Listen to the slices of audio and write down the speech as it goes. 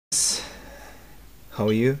How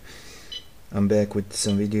are you? I'm back with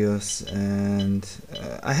some videos, and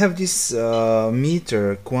I have this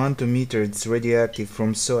meter, quantum meter. It's radioactive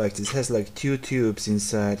from Soeks. It has like two tubes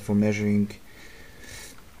inside for measuring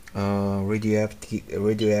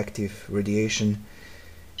radioactive radiation,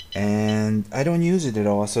 and I don't use it at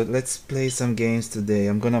all. So let's play some games today.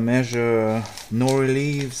 I'm gonna measure nori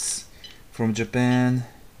leaves from Japan.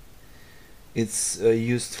 It's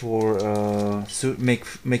used for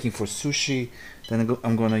making for sushi. Then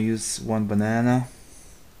I'm gonna use one banana,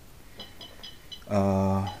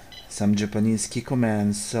 uh, some Japanese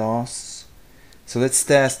kikoman sauce. So let's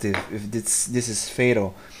test if this is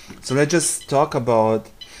fatal. So let's just talk about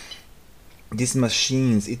these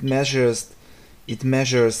machines. It measures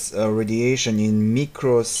radiation in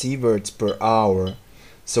microsieverts per hour.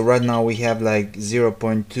 So right now we have like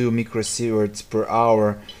 0.2 microsieverts per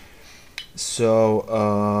hour. So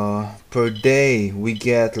per day we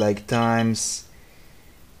get like times,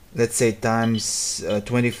 let's say times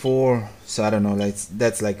 24. So I don't know, like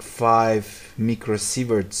that's like 5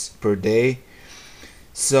 microsieverts per day.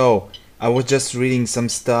 So I was just reading some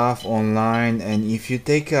stuff online, and if you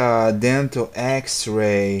take a dental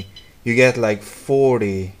x-ray you get like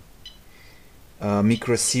 40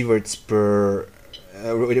 microsieverts per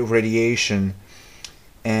radiation.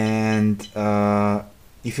 And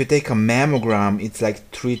if you take a mammogram it's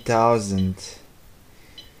like 3000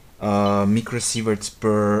 microsieverts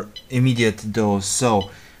per immediate dose.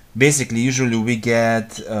 So basically usually we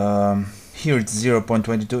get here it's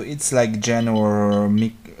 0.22. It's like general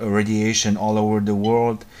radiation all over the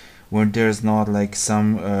world where there's not like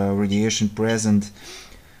some radiation present.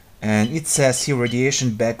 And it says here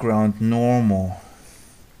radiation background normal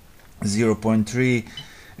 0.3,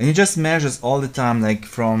 and it just measures all the time, like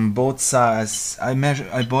from both sides. I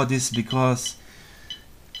bought this because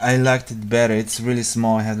I liked it better. It's really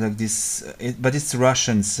small. I had like this, but it's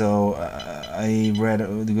Russian, so I read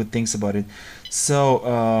the good things about it. So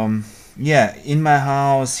yeah, in my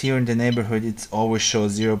house here in the neighborhood, it always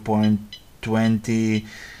shows 0.20,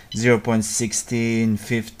 0.16,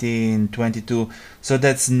 15, 22. So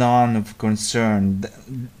that's none of concern.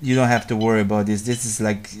 You don't have to worry about this. This is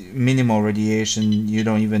like minimal radiation. You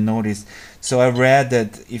don't even notice. So I read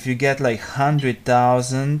that if you get like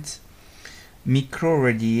 100,000 micro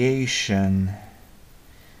radiation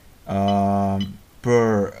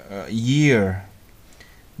per year,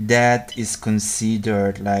 that is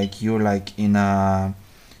considered like you're like in a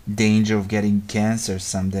danger of getting cancer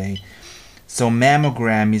someday. So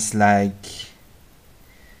mammogram is like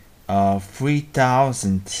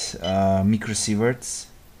 3000 microsieverts.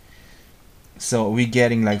 So we're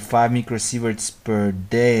getting like 5 microsieverts per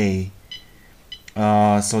day.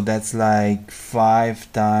 So that's like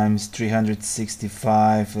 5 times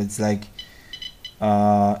 365. It's like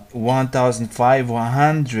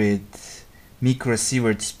 1500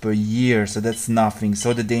 microsieverts per year. So that's nothing.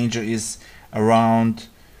 So the danger is around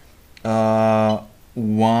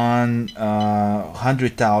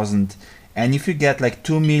 100,000. And if you get like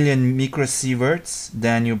 2 million microsieverts,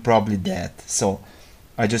 then you're probably dead. So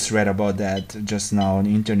I just read about that just now on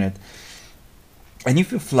the internet. And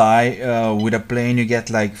if you fly with a plane, you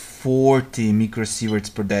get like 40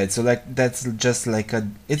 microsieverts per day. So like that's just like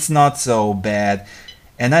it's not so bad.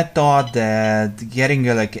 And I thought that getting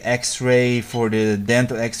a like X-ray for the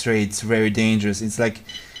dental X-ray, it's very dangerous. It's like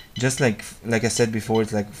just like I said before,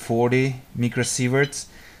 it's like 40 microsieverts.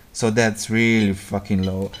 So that's really fucking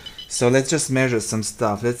low. So let's just measure some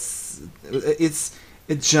stuff.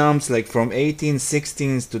 It jumps like from 18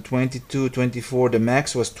 16 to 22 24. The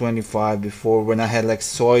max was 25 before when I had like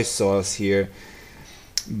soy sauce here.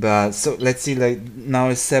 But so let's see, like now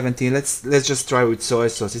it's 17. Let's just try with soy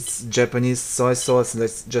sauce. It's Japanese soy sauce.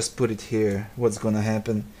 Let's just put it here. What's gonna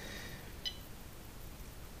happen?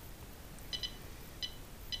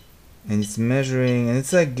 And it's measuring, and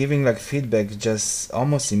it's like giving like feedback just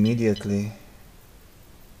almost immediately.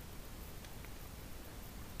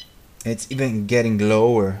 It's even getting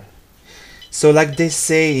lower. So like they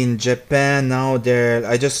say in Japan now, there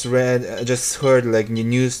I just heard like in the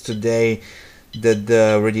news today that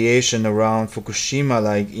the radiation around Fukushima,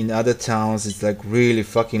 like in other towns, it's like really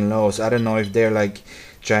fucking low. So I don't know if they're like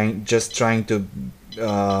trying to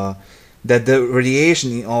that the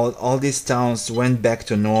radiation in all these towns went back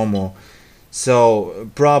to normal. So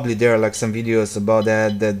probably there are like some videos about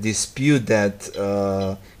that dispute that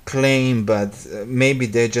claim, but maybe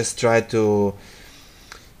they just try to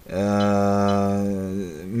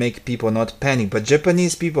make people not panic. But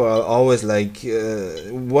Japanese people are always like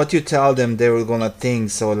what you tell them they were gonna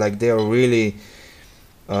think. So like they are really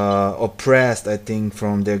oppressed, I think,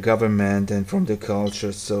 from their government and from their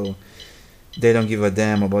culture. So they don't give a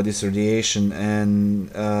damn about this radiation.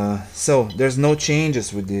 And so there's no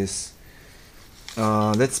changes with this.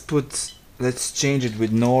 Let's change it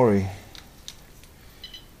with nori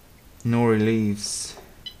leaves.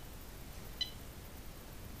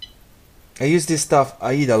 I use this stuff.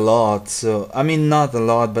 I eat a lot, so I mean not a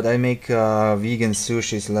lot, but I make vegan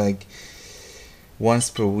sushis like once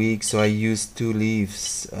per week, so I use 2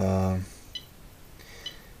 leaves. And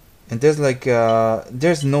there's like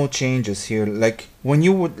there's no changes here. Like when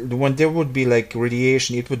there would be like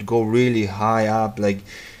radiation, it would go really high up, like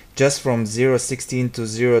just from 0.16 to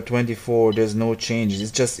 0.24. There's no changes. It's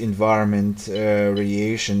just environment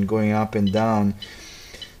radiation going up and down.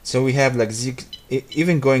 So we have like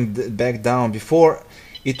even going back down. Before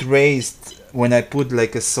it raised when I put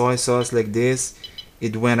like a soy sauce like this,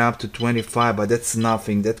 it went up to 25, but that's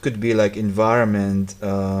nothing. That could be like environment,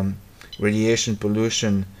 radiation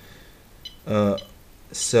pollution.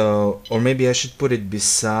 So, or maybe I should put it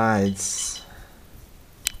besides.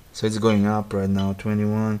 So it's going up right now,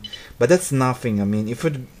 21, but that's nothing. I mean, if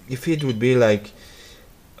it would be like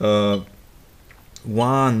 1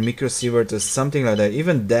 microsievert or something like that,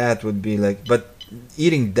 even that would be like, but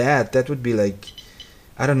eating that would be like,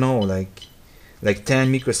 I don't know, like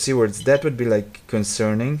 10 microsieverts. That would be like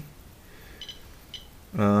concerning.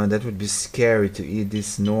 That would be scary to eat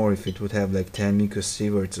this nor if it would have like 10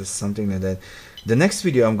 microsieverts or something like that. The next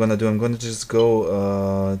video I'm gonna do, I'm gonna just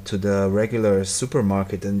go to the regular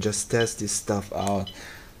supermarket and just test this stuff out.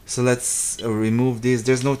 So let's remove this.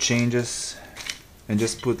 There's no changes, and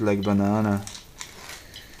just put like banana.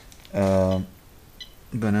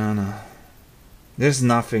 Banana. There's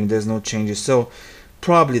nothing. There's no changes. So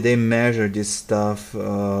probably they measure this stuff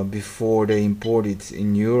before they import it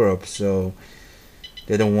in Europe. So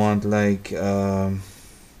they don't want like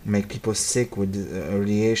make people sick with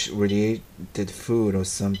radiated food or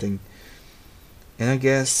something. And I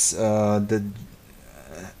guess I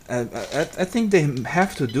think they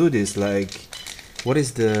have to do this. Like, what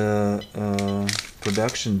is the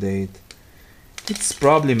production date? It's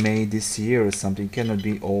probably made this year or something. It cannot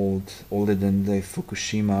be older than the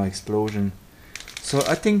Fukushima explosion. So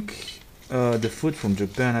I think the food from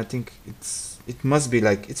Japan, I think it must be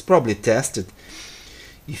like, it's probably tested.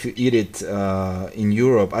 If you eat it in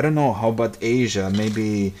Europe, I don't know how about Asia.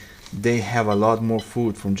 Maybe they have a lot more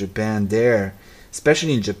food from Japan there,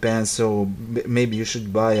 especially in Japan. So maybe you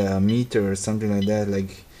should buy a meter or something like that,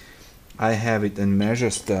 like I have it, and measure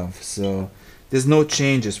stuff. So there's no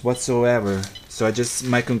changes whatsoever. So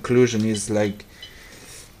my conclusion is like,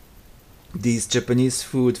 these Japanese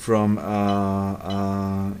food from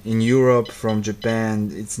in Europe from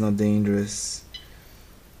Japan, it's not dangerous.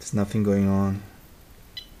 There's nothing going on.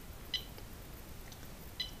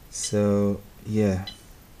 So yeah.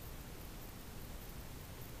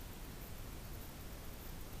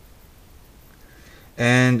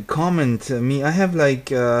 And comment me. I have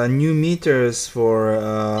like new meters for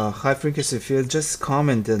high frequency field. Just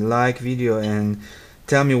comment and like video and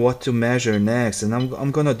tell me what to measure next, and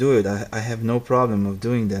I'm gonna do it. I have no problem of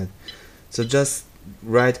doing that. So just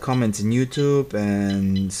write comments in YouTube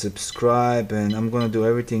and subscribe, and I'm gonna do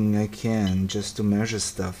everything I can just to measure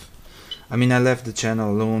stuff. I mean, I left the channel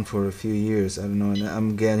alone for a few years, I don't know, and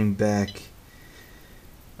I'm getting back.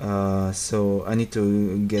 So I need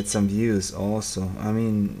to get some views also. I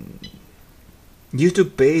mean,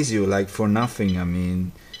 YouTube pays you like for nothing. I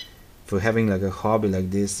mean, for having like a hobby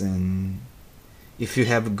like this, and if you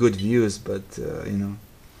have good views, but you know.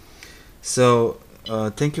 So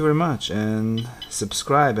thank you very much, and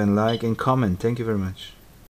subscribe and like and comment. Thank you very much.